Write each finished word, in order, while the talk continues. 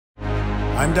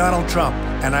I'm Donald Trump,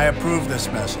 and I approve this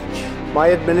message.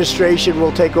 My administration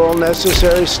will take all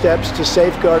necessary steps to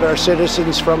safeguard our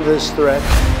citizens from this threat.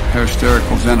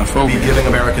 Hysterical xenophobia. Be giving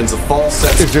Americans a false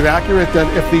sense. Is it accurate that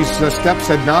if these steps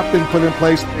had not been put in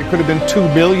place, it could have been 2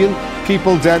 million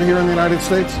people dead here in the United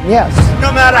States? Yes.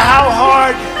 No matter how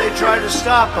hard they try to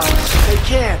stop us, they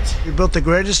can't. We built the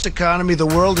greatest economy the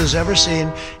world has ever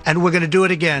seen, and we're going to do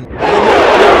it again.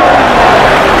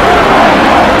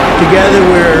 Together,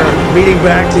 we're beating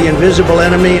back the invisible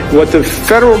enemy. What the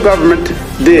federal government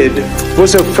did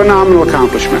was a phenomenal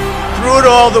accomplishment. Through it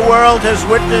all, the world has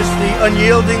witnessed the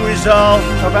unyielding resolve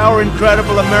of our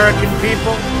incredible American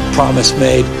people. Promise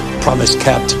made, promise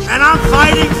kept. And I'm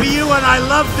fighting for you, and I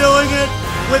love doing it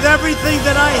with everything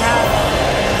that I have.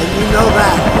 And you know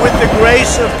that. With the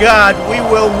grace of God, we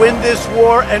will win this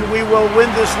war, and we will win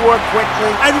this war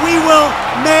quickly. And we will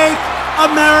make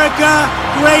America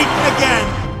great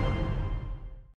again.